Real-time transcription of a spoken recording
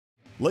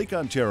Lake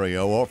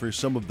Ontario offers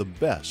some of the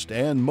best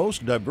and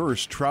most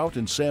diverse trout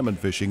and salmon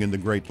fishing in the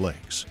Great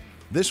Lakes.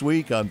 This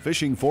week on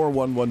Fishing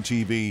 411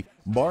 TV,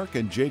 Mark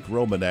and Jake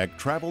Romanack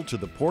traveled to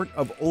the port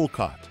of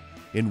Olcott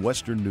in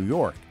western New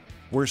York,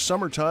 where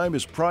summertime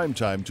is prime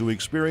time to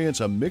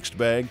experience a mixed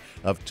bag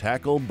of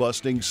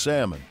tackle-busting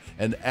salmon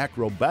and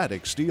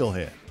acrobatic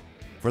steelhead.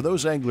 For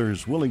those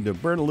anglers willing to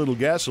burn a little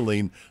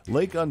gasoline,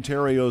 Lake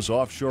Ontario's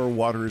offshore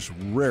waters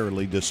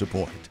rarely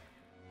disappoint.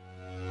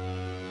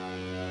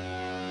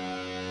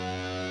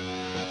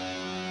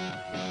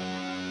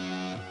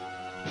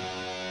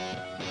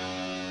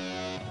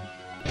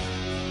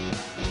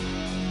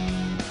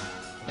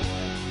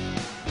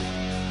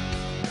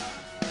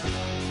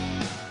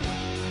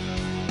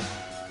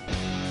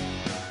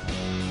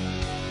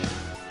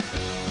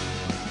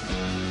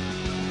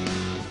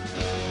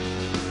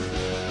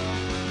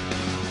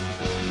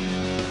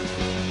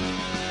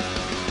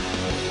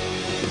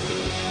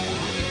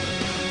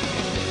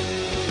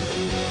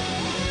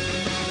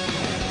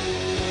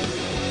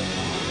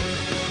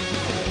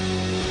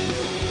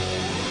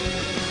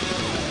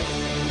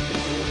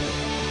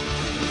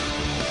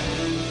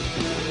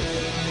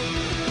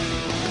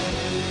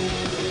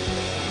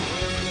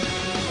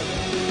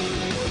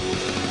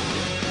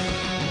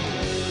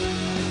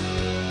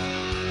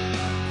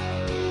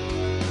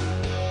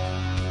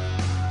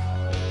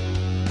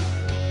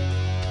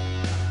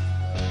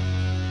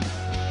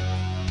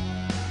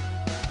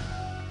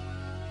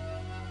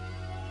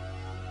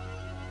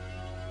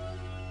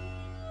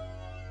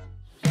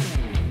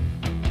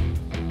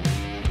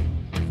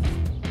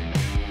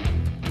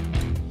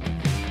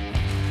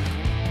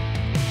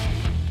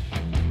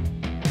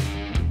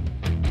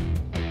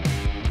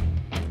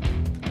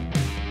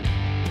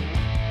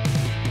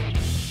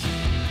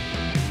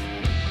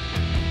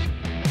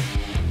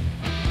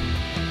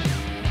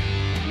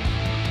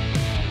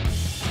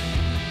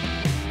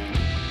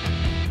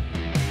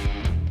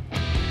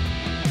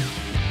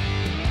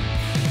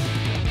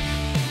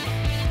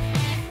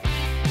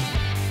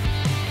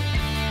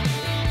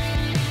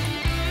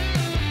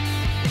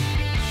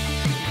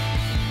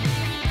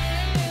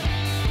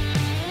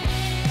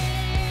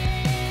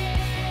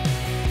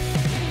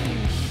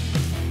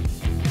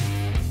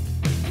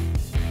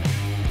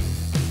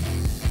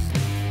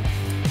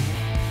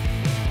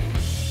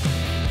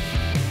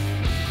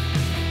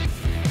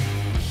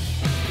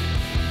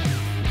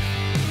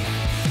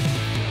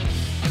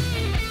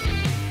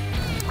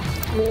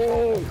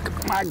 Oh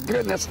my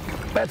goodness,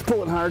 that's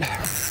pulling hard.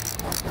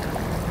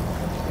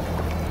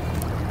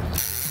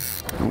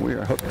 We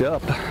are hooked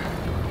up.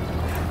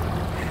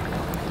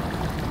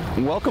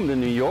 Welcome to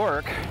New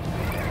York.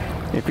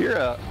 If you're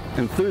an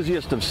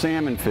enthusiast of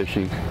salmon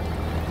fishing,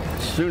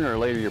 sooner or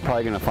later you're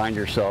probably going to find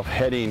yourself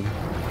heading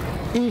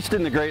east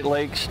in the Great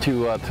Lakes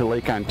to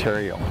Lake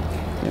Ontario.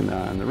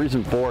 And the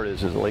reason for it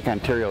is Lake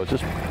Ontario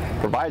just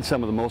provides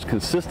some of the most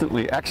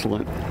consistently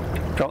excellent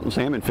trout and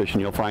salmon fishing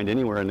you'll find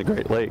anywhere in the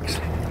Great Lakes.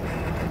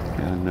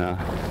 And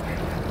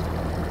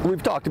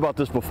we've talked about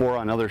this before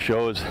on other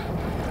shows.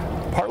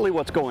 Partly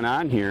what's going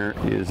on here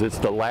is it's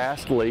the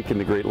last lake in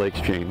the Great Lakes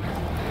chain.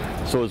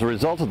 So as a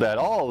result of that,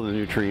 all of the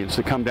nutrients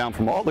that come down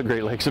from all the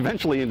Great Lakes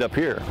eventually end up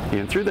here.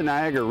 And through the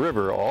Niagara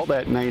River, all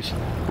that nice,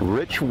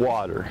 rich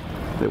water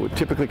that would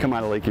typically come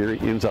out of Lake Erie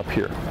ends up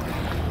here.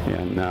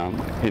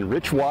 And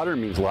rich water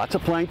means lots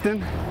of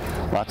plankton.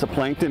 Lots of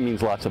plankton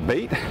means lots of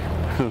bait.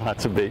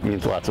 Lots of bait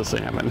means lots of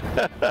salmon.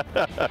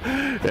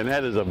 And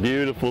that is a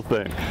beautiful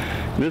thing.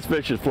 This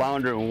fish is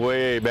floundering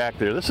way back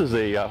there. This is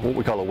a what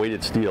we call a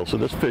weighted steel. So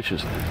this fish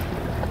is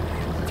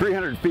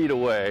 300 feet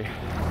away,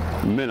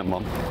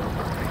 minimum,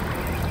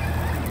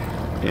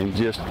 and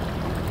just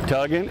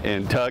tugging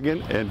and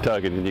tugging and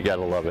tugging, and you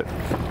gotta love it.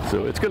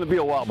 So it's gonna be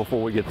a while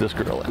before we get this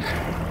grilling.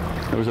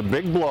 There was a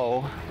big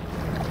blow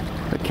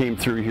that came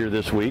through here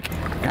this week,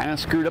 kind of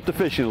screwed up the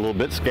fishing a little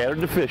bit,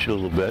 scattered the fish a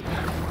little bit.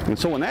 And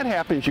so when that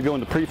happens, you go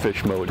into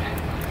pre-fish mode.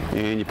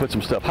 And you put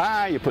some stuff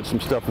high, you put some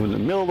stuff in the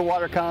middle of the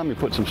water column, you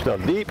put some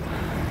stuff deep,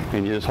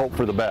 and you just hope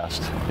for the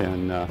best.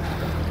 And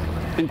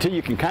until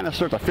you can kind of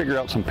start to figure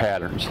out some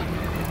patterns.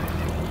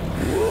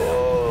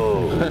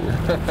 Whoa!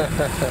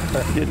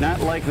 Did not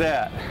like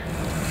that.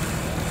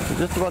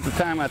 Just about the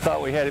time I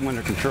thought we had him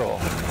under control.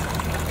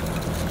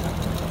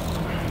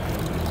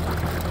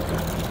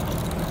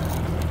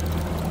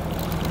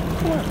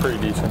 Well, pretty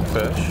decent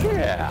fish.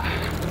 Yeah,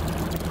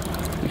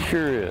 it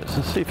sure is.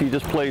 Let's see if he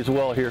just plays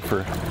well here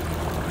for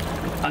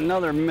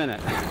another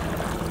minute.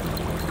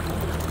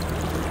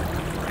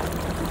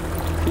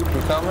 Keep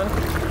him coming.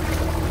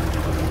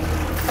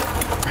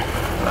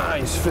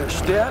 Nice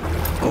fish, Dad.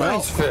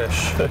 Nice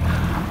fish.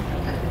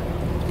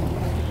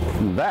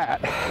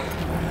 That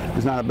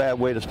is not a bad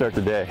way to start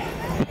the day.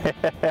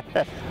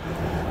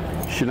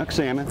 Chinook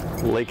salmon,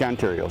 Lake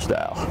Ontario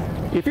style.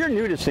 If you're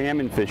new to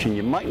salmon fishing,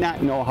 you might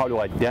not know how to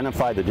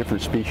identify the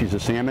different species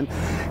of salmon,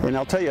 and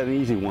I'll tell you an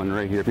easy one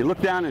right here. If you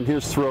look down in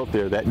his throat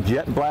there, that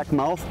jet black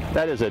mouth,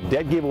 that is a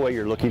dead giveaway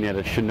you're looking at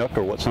a Chinook,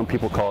 or what some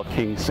people call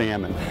king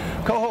salmon.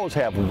 Cohos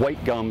have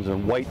white gums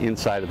and white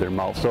inside of their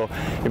mouth, so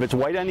if it's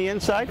white on the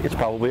inside, it's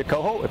probably a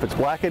coho. If it's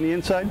black on the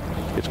inside,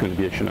 it's going to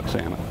be a Chinook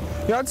salmon.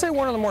 You know, I'd say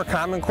one of the more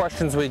common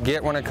questions we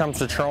get when it comes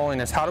to trolling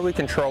is how do we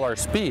control our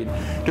speed?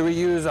 Do we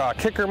use a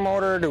kicker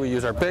motor? Do we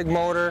use our big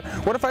motor?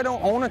 What if I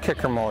don't own a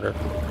kicker motor?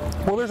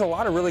 Well, there's a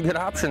lot of really good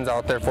options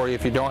out there for you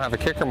if you don't have a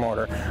kicker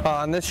motor.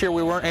 And this year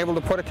we weren't able to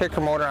put a kicker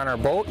motor on our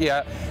boat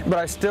yet, but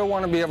I still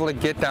want to be able to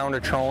get down to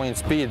trolling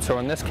speed. So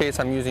in this case,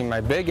 I'm using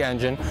my big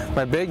engine,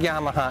 my big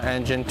Yamaha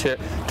engine to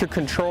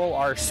control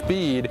our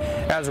speed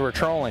as we're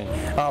trolling.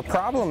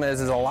 Problem is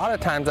a lot of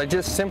times I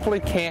just simply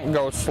can't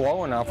go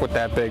slow enough with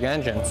that big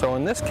engine. So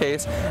in this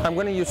case, I'm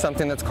going to use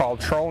something that's called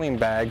trolling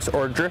bags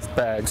or drift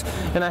bags.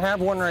 And I have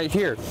one right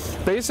here.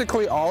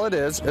 Basically all it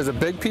is a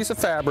big piece of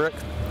fabric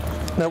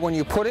that when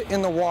you put it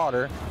in the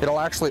water, it'll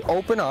actually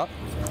open up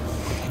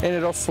and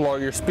it'll slow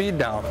your speed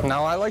down.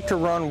 Now I like to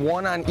run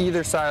one on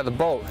either side of the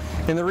boat,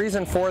 and the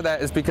reason for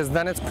that is because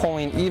then it's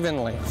pulling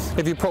evenly.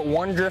 If you put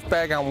one drift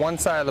bag on one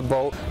side of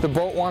the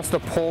boat wants to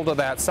pull to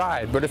that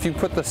side, but if you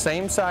put the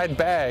same side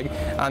bag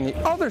on the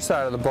other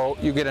side of the boat,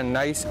 you get a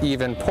nice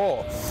even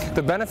pull.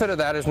 The benefit of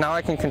that is now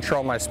I can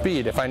control my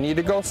speed. If I need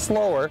to go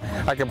slower,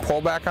 I can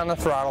pull back on the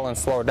throttle and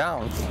slow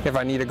down. If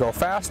I need to go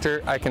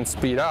faster, I can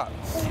speed up.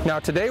 Now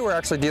today we're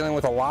actually dealing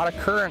with a lot of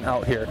current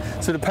out here,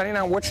 so depending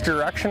on which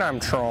direction I'm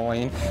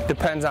trolling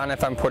depends on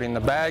if I'm putting the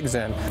bags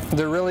in.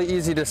 They're really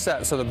easy to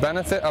set, so the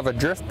benefit of a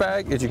drift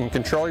bag is you can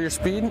control your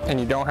speed and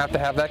you don't have to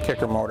have that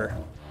kicker motor.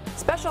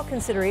 Special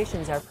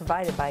considerations are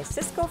provided by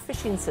Cisco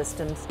Fishing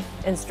Systems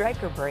and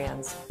Striker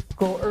brands.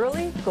 Go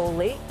early, go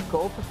late,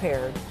 go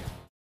prepared.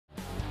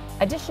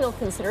 Additional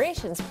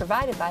considerations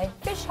provided by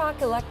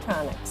Fishhawk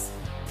Electronics.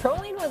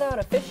 Trolling without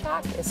a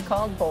fishhawk is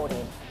called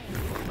boating.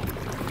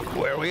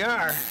 Where we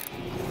are.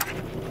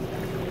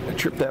 I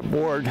tripped that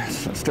board,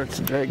 so it starts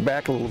to drag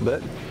back a little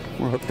bit.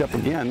 We're hooked up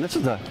again. This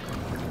is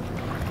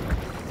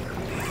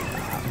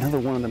another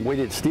one of them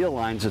weighted steel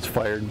lines that's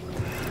fired.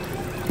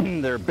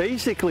 There are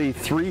basically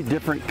three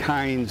different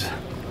kinds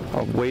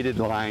of weighted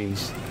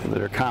lines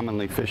that are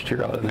commonly fished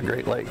here out in the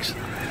Great Lakes.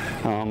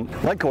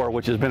 Leadcore,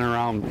 which has been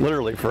around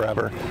literally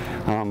forever,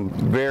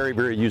 very,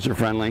 very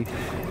user-friendly.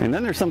 And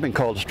then there's something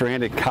called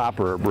stranded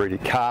copper or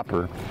braided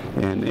copper,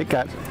 and it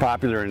got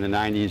popular in the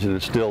 90s and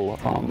it's still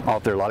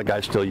out there. A lot of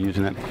guys still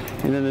using it.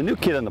 And then the new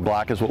kid on the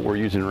block is what we're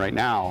using right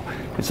now.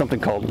 It's something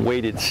called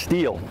weighted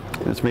steel.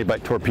 It's made by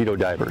torpedo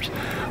divers.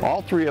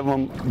 All three of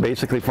them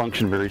basically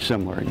function very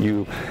similar.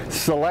 You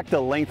select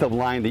the length of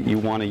line that you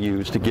want to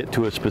use to get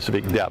to a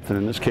specific depth. And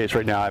in this case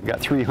right now I've got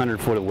 300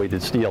 foot of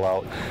weighted steel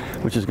out,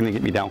 which is going to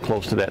get me down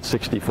close to that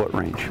 60-foot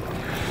range.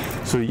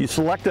 So you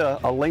select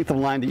a length of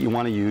line that you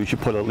want to use, you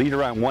put a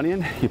leader on one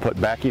end, you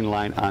put backing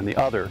line on the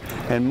other.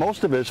 And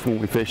most of us, when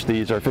we fish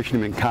these, are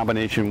fishing them in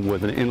combination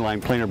with an inline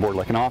planer board,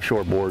 like an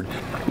offshore board.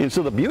 And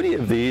so the beauty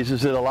of these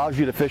is it allows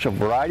you to fish a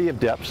variety of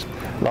depths,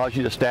 allows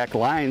you to stack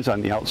lines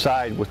on the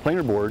outside with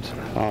planer boards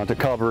to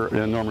cover an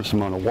enormous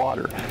amount of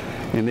water.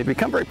 And they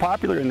become very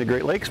popular in the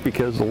Great Lakes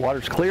because the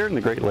water's clear in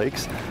the Great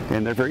Lakes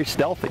and they're very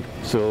stealthy.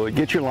 So it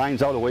gets your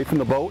lines out away from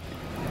the boat.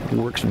 It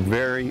works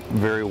very,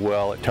 very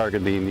well at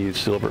targeting these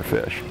silver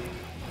fish.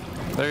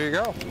 There you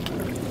go.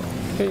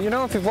 You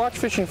know, if you've watched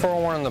Fishing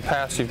 401 in the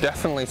past, you've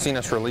definitely seen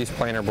us release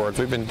planer boards.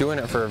 We've been doing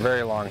it for a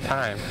very long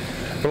time.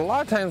 But a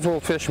lot of times we'll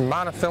fish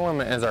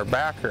monofilament as our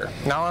backer.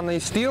 Now on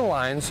these steel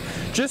lines,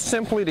 just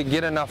simply to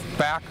get enough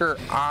backer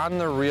on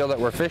the reel that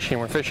we're fishing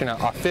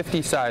a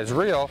 50 size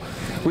reel,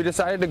 we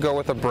decided to go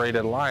with a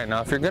braided line.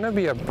 Now if you're going to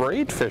be a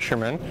braid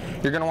fisherman,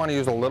 you're going to want to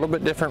use a little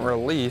bit different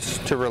release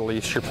to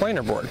release your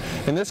planer board.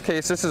 In this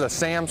case, this is a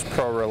Sam's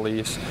Pro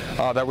release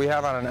that we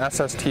have on an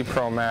SST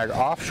Pro Mag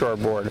offshore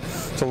board.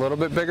 It's a little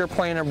bit bigger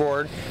planer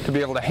board to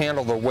be able to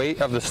handle the weight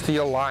of the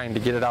steel line to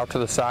get it out to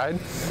the side.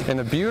 And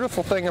the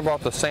beautiful thing about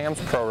the Sam's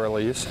Pro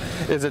release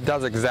is it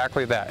does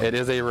exactly that. It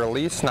is a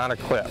release, not a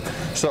clip.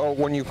 So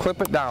when you clip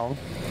it down,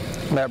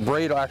 that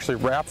braid actually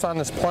wraps on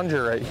this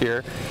plunger right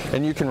here,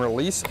 and you can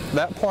release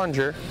that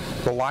plunger.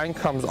 The line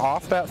comes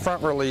off that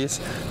front release,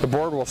 the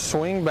board will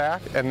swing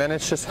back, and then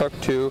it's just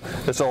hooked to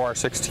this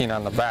OR16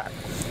 on the back.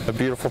 The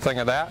beautiful thing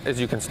of that is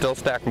you can still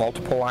stack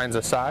multiple lines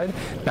aside,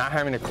 not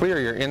having to clear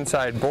your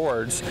inside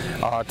boards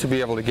to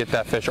be able to get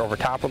that fish over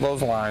top of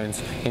those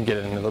lines and get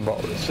it into the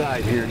boat.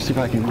 Side here, see if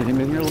I can get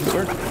him in here a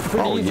little bit.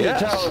 Pretty easy to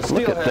tell.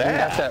 Look at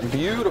that. Got that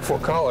beautiful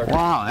color.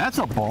 Wow, that's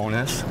a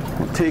bonus.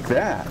 We'll take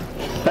that.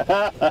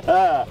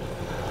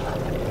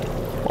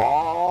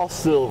 All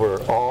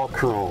silver, all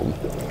chrome.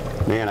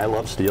 Man, I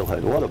love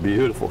steelhead. What a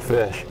beautiful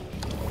fish.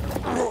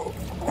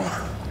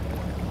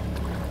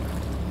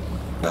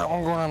 That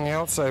one going on the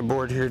outside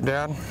board here,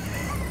 Dad.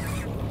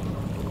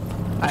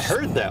 I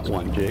heard that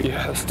one, Jake.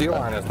 Yeah, the steel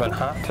line has been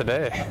hot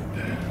today.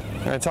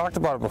 And I talked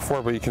about it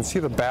before, but you can see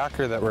the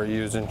backer that we're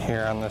using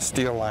here on the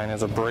steel line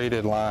is a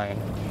braided line.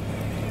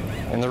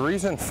 And the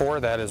reason for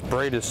that is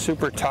braid is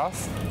super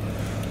tough,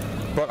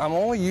 but I'm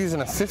only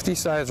using a 50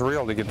 size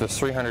reel to get this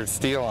 300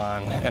 steel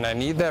on, and I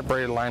need that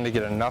braided line to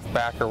get enough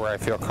backer where I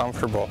feel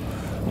comfortable.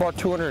 About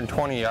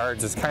 220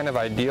 yards is kind of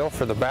ideal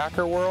for the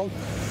backer world.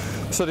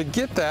 So to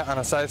get that on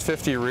a size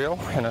 50 reel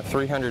and a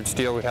 300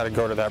 steel, we had to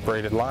go to that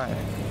braided line.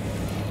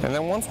 And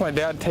then once my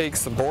dad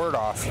takes the board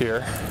off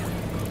here,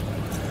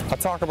 I'll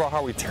talk about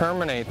how we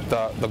terminate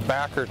the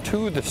backer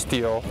to the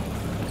steel,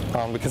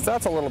 because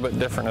that's a little bit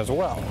different as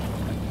well.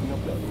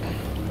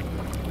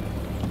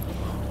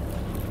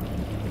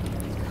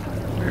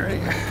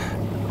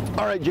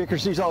 All right,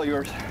 Jakers, he's all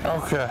yours.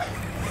 Okay.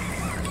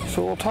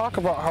 So we'll talk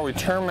about how we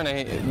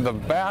terminate the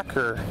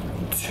backer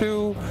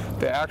to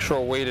the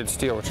actual weighted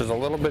steel, which is a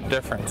little bit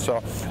different. So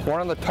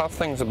one of the tough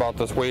things about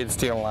this weighted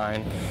steel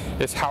line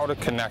is how to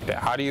connect it.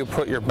 How do you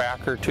put your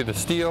backer to the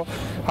steel?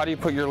 How do you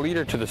put your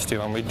leader to the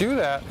steel? And we do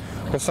that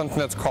with something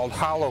that's called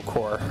hollow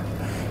core.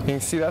 You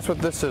can see that's what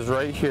this is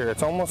right here.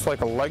 It's almost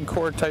like a leg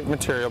cord type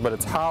material, but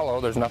it's hollow.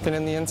 There's nothing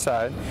in the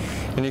inside.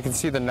 And you can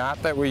see the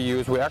knot that we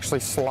use. We actually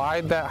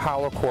slide that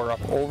hollow core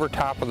up over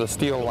top of the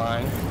steel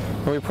line,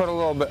 and we put a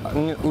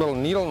little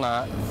needle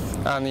knot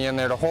on the end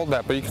there to hold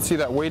that. But you can see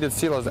that weighted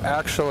steel is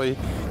actually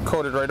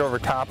coated right over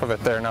top of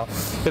it there. Now,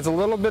 it's a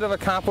little bit of a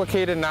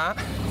complicated knot.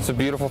 It's a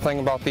beautiful thing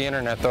about the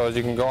internet, though, is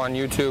you can go on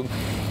YouTube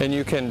and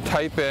you can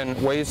type in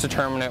ways to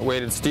terminate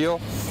weighted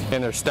steel,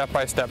 and there's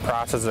step-by-step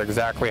process of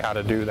exactly how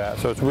to do that.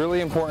 So it's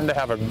really important to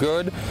have a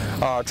good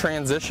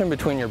transition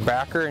between your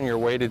backer and your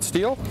weighted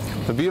steel.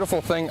 The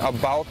beautiful thing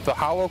about the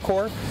hollow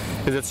core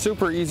is it's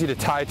super easy to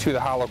tie to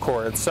the hollow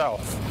core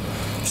itself.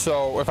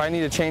 So if I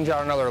need to change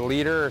out another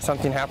leader or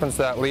something happens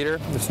to that leader,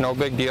 it's no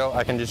big deal.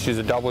 I can just use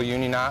a double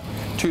uni knot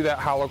to that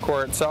hollow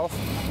core itself,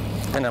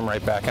 and I'm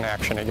right back in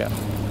action again.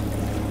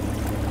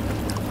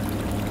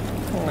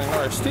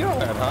 Another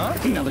steelhead, huh?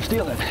 Another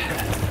steelhead.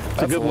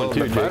 That's a good one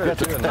too,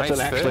 Jake. That's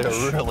actually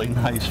a really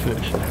nice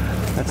fish.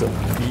 That's a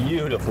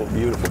beautiful,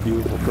 beautiful,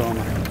 beautiful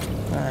chroma.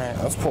 All right,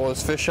 let's pull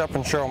this fish up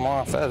and show him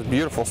off. That is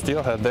beautiful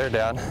steelhead there,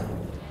 Dad.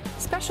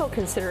 Special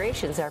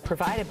considerations are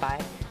provided by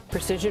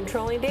Precision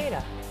Trolling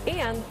Data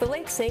and the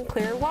Lake St.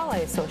 Clair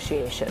Walleye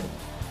Association.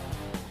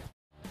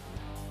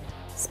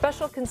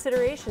 Special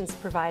considerations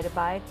provided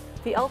by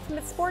the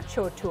Ultimate Sport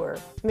Show Tour,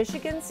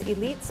 Michigan's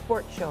elite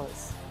sport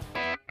shows.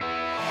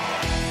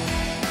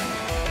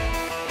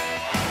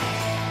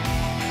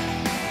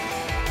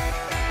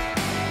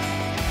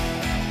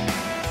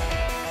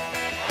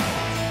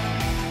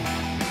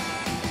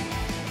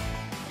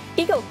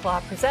 Eagle Claw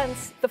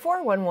presents the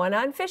 411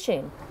 on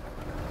fishing.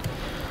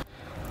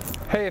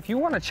 Hey, if you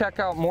want to check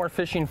out more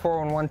Fishing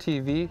 411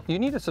 TV, you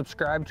need to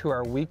subscribe to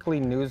our weekly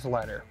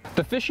newsletter.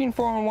 The Fishing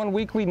 411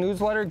 weekly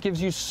newsletter gives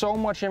you so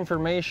much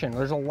information.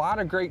 There's a lot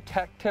of great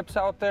tech tips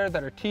out there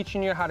that are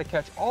teaching you how to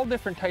catch all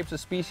different types of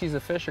species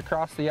of fish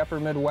across the upper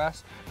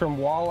Midwest, from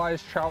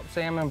walleyes, trout,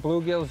 salmon,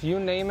 bluegills, you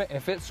name it.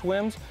 If it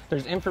swims,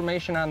 there's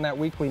information on that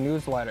weekly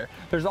newsletter.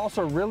 There's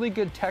also really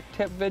good tech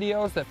tip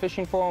videos that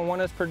Fishing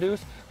 411 has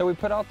produced that we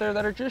put out there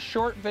that are just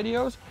short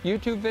videos,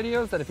 YouTube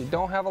videos, that if you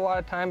don't have a lot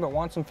of time but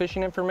want some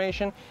fishing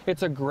information,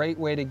 it's a great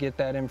way to get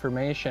that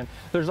information.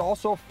 There's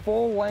also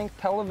full-length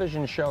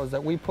television shows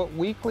that we put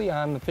weekly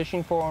on the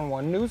Fishing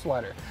 411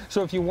 newsletter.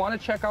 So if you want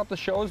to check out the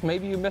shows,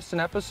 maybe you missed an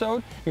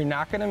episode, you're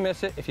not going to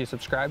miss it if you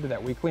subscribe to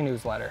that weekly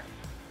newsletter.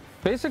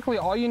 Basically,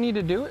 all you need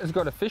to do is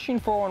go to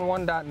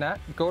fishing411.net,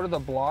 go to the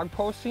blog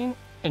posting,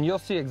 and you'll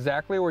see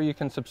exactly where you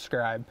can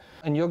subscribe.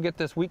 And you'll get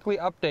this weekly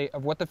update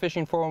of what the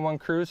Fishing 411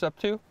 crew is up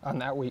to on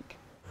that week.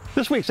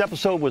 This week's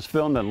episode was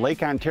filmed in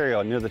Lake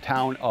Ontario near the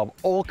town of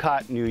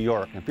Olcott, New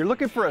York. If you're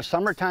looking for a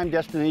summertime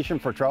destination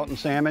for trout and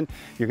salmon,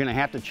 you're going to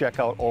have to check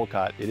out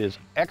Olcott. It is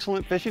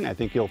excellent fishing. I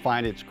think you'll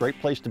find it's a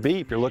great place to be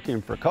if you're looking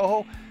for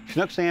coho,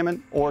 Chinook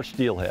salmon, or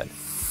steelhead.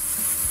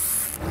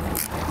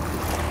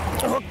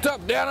 Hooked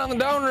up down on the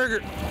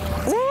downrigger.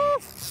 Woo!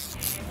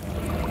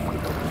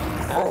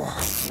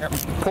 Oh, got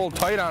pulled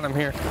tight on him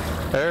here.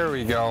 There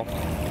we go.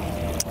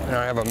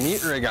 Now I have a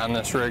meat rig on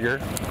this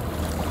rigger.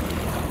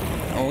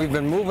 And we've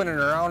been moving it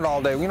around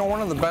all day. You know,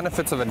 one of the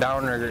benefits of a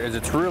downrigger is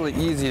it's really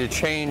easy to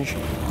change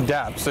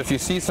depths. If you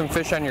see some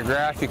fish on your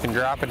graph, you can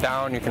drop it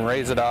down, you can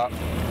raise it up.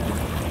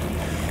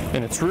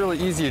 And it's really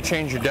easy to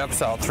change your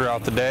depths out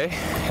throughout the day.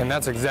 And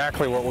that's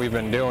exactly what we've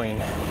been doing.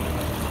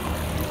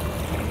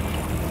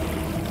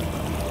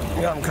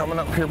 Yeah, I'm coming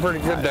up here pretty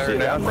good there,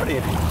 Dad. I'm ready.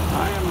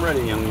 I am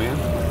ready, young man.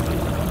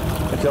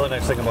 That's the other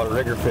nice thing about a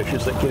rigger fish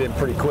is they get in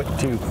pretty quick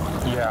too.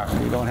 Yeah.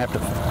 You don't have to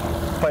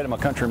fight them a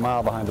country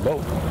mile behind the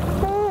boat.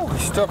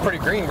 He's still pretty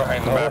green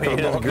behind the back of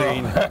the boat. He is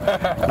green.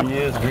 He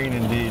is green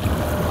indeed.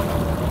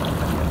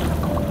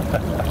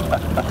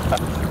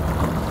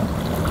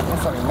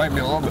 Looks like he might be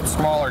a little bit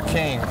smaller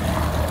king.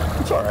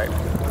 It's all right.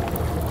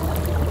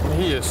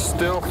 He is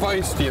still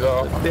feisty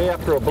though. The day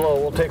after a blow,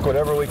 we'll take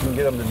whatever we can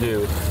get him to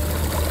do.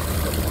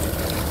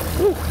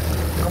 Whew.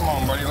 Come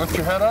on, buddy, lift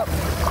your head up.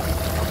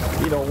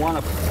 You don't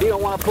want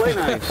to play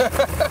nice.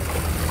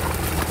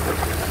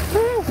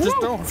 Just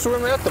don't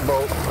swim at the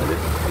boat.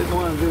 I didn't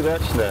want to do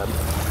that, Snap.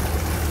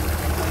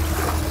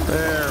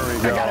 There we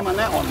go. I got him on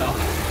that one though.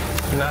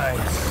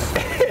 Nice.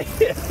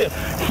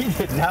 He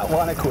did not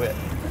want to quit.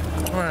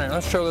 All right,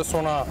 let's show this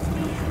one off.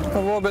 A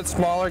little bit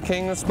smaller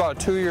king. This is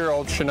about a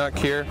 2-year-old Chinook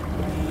here.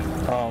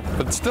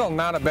 But still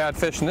not a bad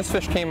fish, and this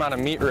fish came on a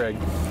meat rig.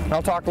 And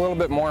I'll talk a little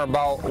bit more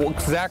about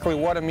exactly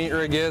what a meat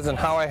rig is and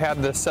how I had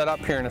this set up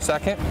here in a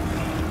second.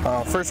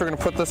 First, we're going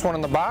to put this one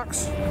in the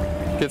box,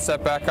 get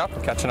set back up,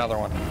 and catch another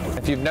one.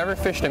 If you've never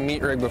fished a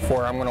meat rig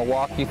before, I'm going to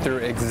walk you through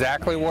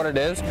exactly what it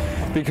is,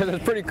 because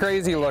it's pretty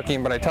crazy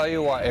looking, but I tell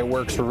you what, it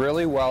works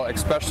really well,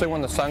 especially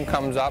when the sun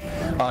comes up.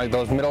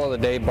 Those middle of the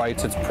day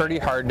bites, it's pretty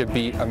hard to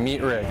beat a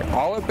meat rig.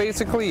 All it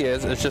basically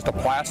is just a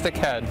plastic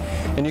head,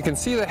 and you can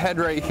see the head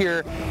right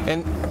here.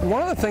 And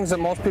one of the things that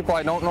most people,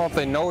 I don't know if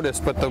they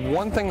notice, but the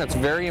one thing that's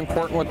very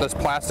important with this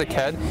plastic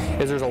head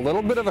is there's a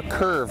little bit of a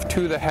curve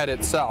to the head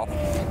itself.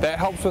 That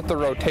helps with the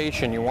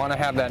rotation. You want to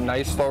have that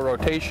nice slow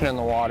rotation in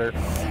the water,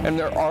 and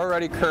they're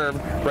already curved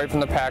right from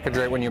the package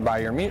right when you buy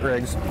your meat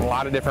rigs. A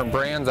lot of different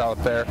brands out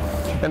there.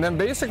 And then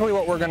basically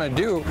what we're going to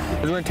do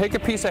is we're going to take a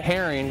piece of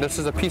herring. This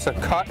is a piece of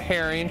cut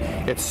herring.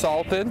 It's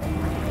salted,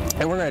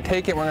 and we're going to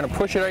take it, we're going to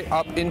push it right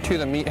up into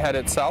the meat head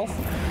itself.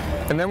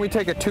 And then we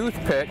take a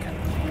toothpick,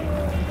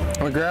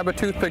 and we grab a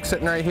toothpick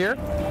sitting right here,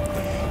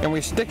 and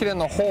we stick it in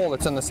the hole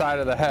that's in the side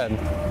of the head.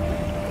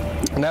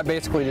 And that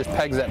basically just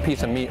pegs that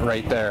piece of meat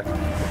right there.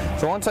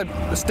 So once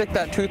I stick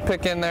that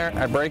toothpick in there,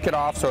 I break it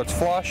off so it's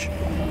flush,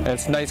 and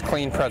it's nice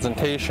clean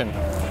presentation.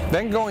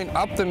 Then going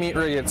up the meat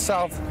rig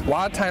itself, a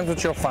lot of times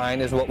what you'll find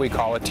is what we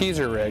call a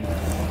teaser rig.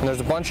 And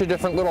there's a bunch of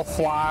different little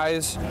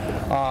flies,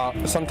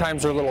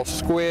 sometimes they're little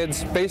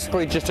squids,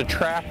 basically just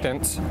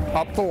attractants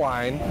up the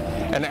line.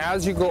 And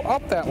as you go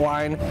up that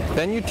line,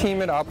 then you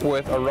team it up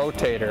with a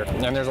rotator.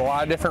 And there's a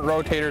lot of different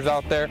rotators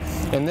out there.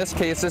 In this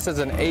case, this is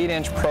an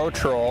 8-inch Pro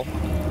Troll.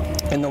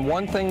 And the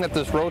one thing that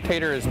this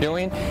rotator is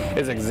doing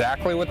is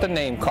exactly what the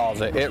name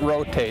calls it. It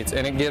rotates,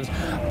 and it gives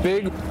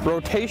big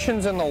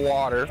rotations in the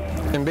water.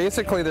 And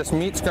basically this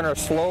meat's going to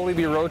slowly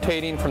be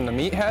rotating from the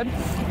meat head,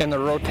 and the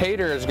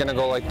rotator is going to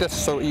go like this.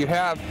 So what you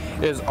have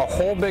is a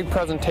whole big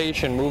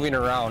presentation moving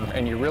around,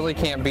 and you really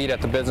can't beat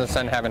at the business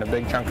end having a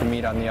big chunk of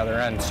meat on the other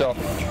end. So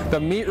the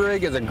meat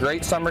rig is a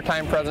great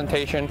summertime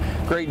presentation,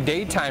 great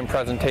daytime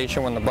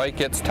presentation when the bite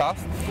gets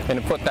tough,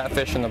 and to put that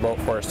fish in the boat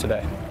for us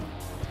today.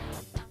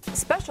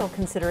 Special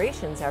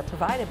considerations are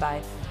provided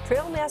by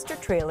Trailmaster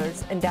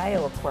Trailers and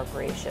Dio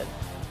Corporation.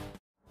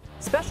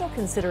 Special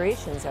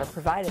considerations are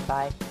provided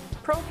by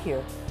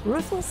ProPure,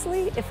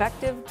 ruthlessly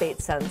effective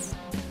bait scents.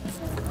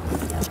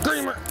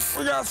 Screamer!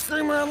 We got a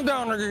screamer on the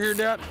downrigger here,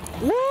 Dad.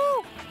 Woo!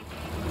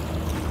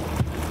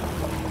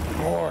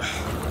 Boy,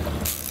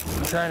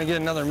 I'm trying to get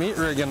another meat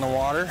rig in the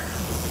water.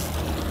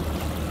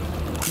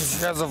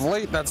 As of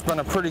late, that's been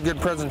a pretty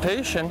good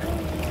presentation.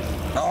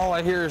 All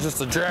I hear is just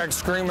a drag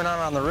screaming out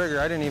on the rigger.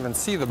 I didn't even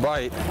see the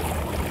bite.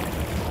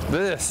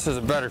 This is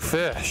a better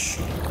fish.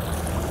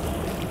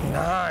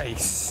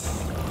 Nice.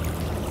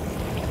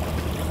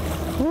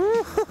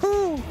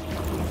 Woo-hoo-hoo.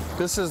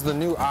 This is the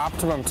new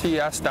Optimum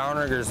TS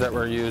downriggers that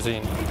we're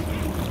using.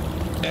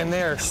 And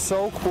they are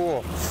so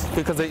cool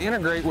because they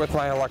integrate with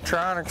my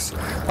electronics,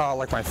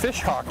 like my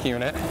fish hawk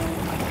unit.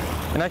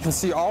 And I can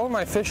see all of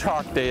my fish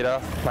hawk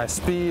data, my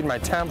speed, my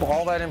temp,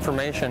 all that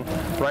information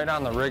right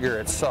on the rigger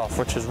itself,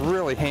 which is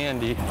really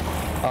handy.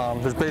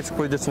 There's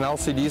basically just an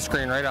LCD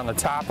screen right on the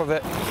top of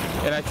it,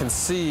 and I can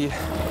see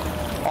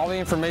all the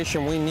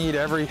information we need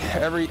every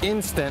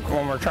instant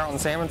when we're trout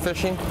and salmon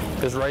fishing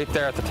is right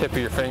there at the tip of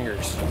your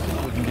fingers.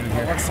 What we can do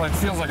here. Looks like,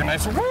 feels like a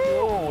nice,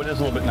 woo! Oh, it is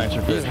a little bit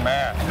nicer fish. He's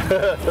mad.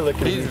 Look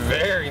at He's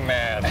very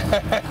mad.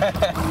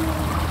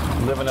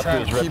 living up to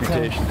his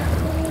reputation.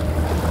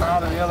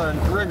 Out of the other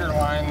rigger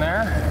line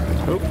there.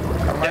 Oop.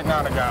 I might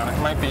not have got it.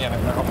 Might be in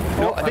it now.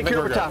 No, I think you're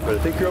over top of it.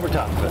 I think you're over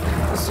top of it.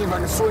 Let's see if I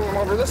can swing him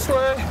over this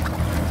way.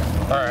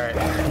 All right,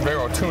 big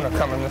old tuna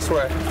coming this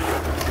way.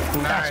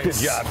 Nice. Good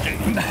job, Jake.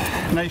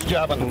 Nice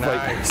job on the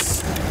fight.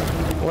 Nice.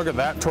 Look at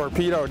that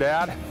torpedo,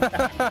 Dad.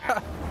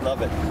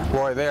 Love it.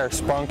 Boy, they are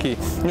spunky.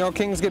 You know,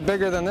 kings get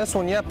bigger than this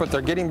one yet, but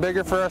they're getting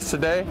bigger for us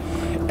today.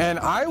 And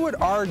I would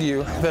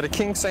argue that a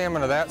king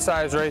salmon of that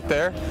size right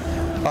there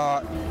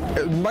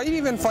it might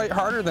even fight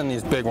harder than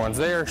these big ones.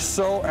 They are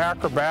so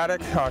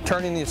acrobatic.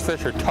 Turning these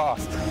fish are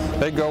tough.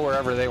 They go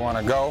wherever they want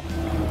to go,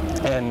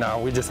 and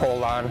we just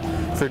hold on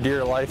for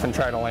dear life and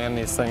try to land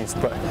these things.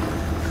 But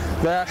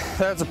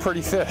that's a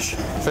pretty fish,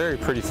 very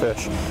pretty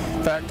fish.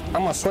 In fact,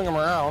 I'm gonna swing them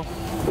around,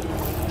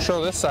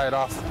 show this side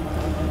off,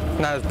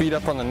 not as beat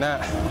up on the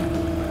net.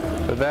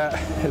 But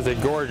that is a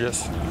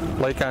gorgeous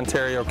Lake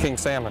Ontario king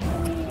salmon.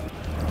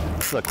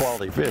 This is a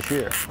quality fish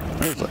here.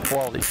 This is a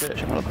quality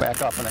fish. I'm going to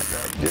back off on that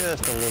drag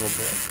just a little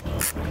bit.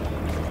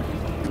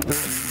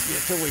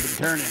 So we can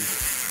turn him.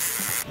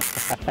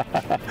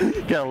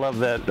 Gotta love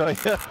that.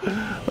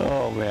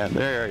 Oh man,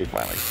 there he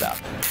finally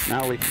stopped.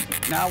 Now we,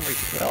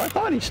 well, I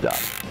thought he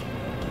stopped.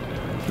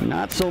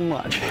 Not so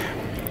much.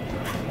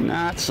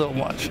 Not so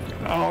much.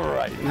 All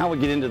right, now we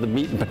get into the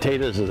meat and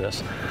potatoes of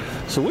this.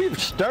 So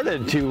we've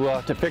started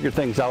to figure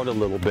things out a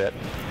little bit.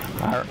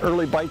 Our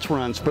early bites were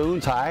on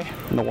spoons high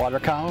in the water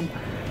column,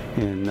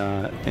 and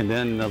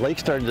then the lake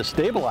started to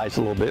stabilize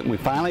a little bit, and we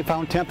finally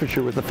found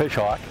temperature with the fish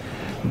hawk.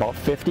 About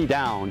 50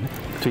 down,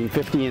 between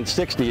 50 and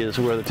 60 is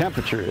where the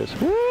temperature is.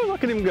 Woo,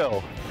 look at him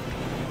go.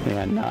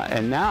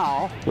 And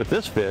now, with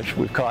this fish,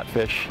 we've caught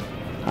fish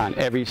on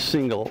every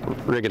single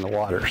rig in the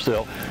water.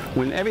 So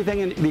when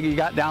everything that you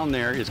got down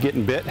there is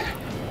getting bit,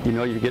 you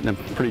know you're getting them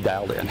pretty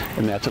dialed in,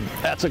 and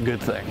that's a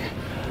good thing.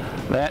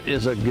 That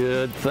is a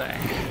good thing.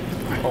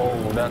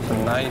 Oh, that's a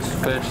nice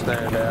fish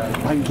there, Dad.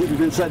 I can keep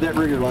him inside that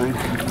rigger line.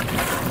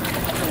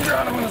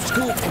 Got him in the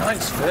scoop.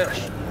 Nice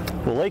fish.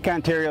 Well, Lake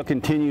Ontario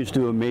continues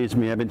to amaze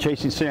me. I've been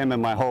chasing salmon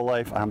my whole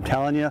life. I'm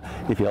telling you,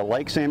 if you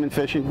like salmon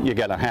fishing, you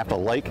gotta have to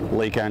like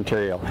Lake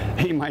Ontario.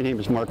 Hey, my name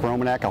is Mark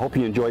Romanack. I hope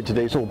you enjoyed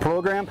today's little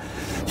program.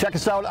 Check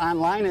us out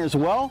online as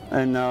well,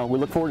 and we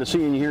look forward to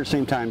seeing you here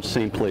same time,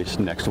 same place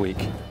next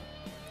week.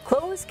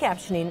 Closed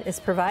captioning is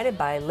provided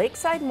by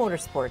Lakeside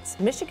Motorsports,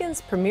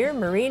 Michigan's premier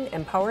marine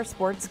and power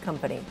sports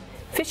company.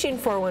 Fishing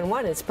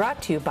 411 is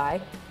brought to you by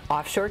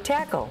Offshore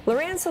Tackle,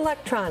 Lowrance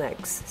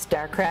Electronics,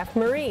 Starcraft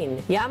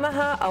Marine,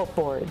 Yamaha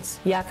Outboards,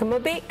 Yakima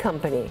Bait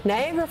Company,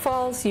 Niagara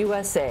Falls,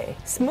 USA,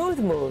 Smooth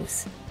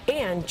Moves,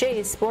 and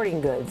Jay's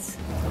Sporting Goods.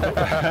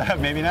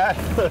 Maybe not.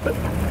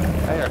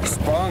 They are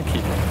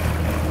spunky.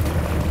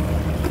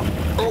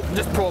 Oh,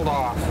 just pulled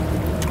off.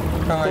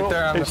 Right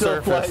there on the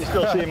surface. You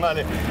still see him on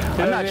it.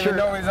 I didn't even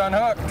know he's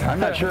unhooked. I'm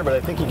not sure, but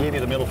I think he gave you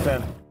the middle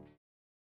fin.